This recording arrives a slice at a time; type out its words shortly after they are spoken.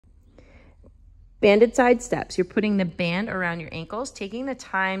Banded side steps. You're putting the band around your ankles, taking the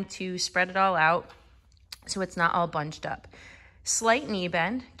time to spread it all out so it's not all bunched up. Slight knee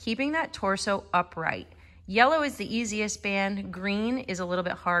bend, keeping that torso upright. Yellow is the easiest band, green is a little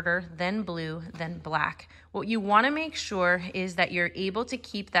bit harder, then blue, then black. What you want to make sure is that you're able to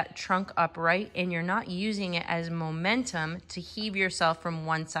keep that trunk upright and you're not using it as momentum to heave yourself from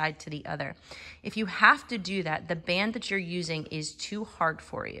one side to the other. If you have to do that, the band that you're using is too hard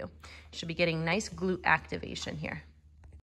for you. You should be getting nice glute activation here.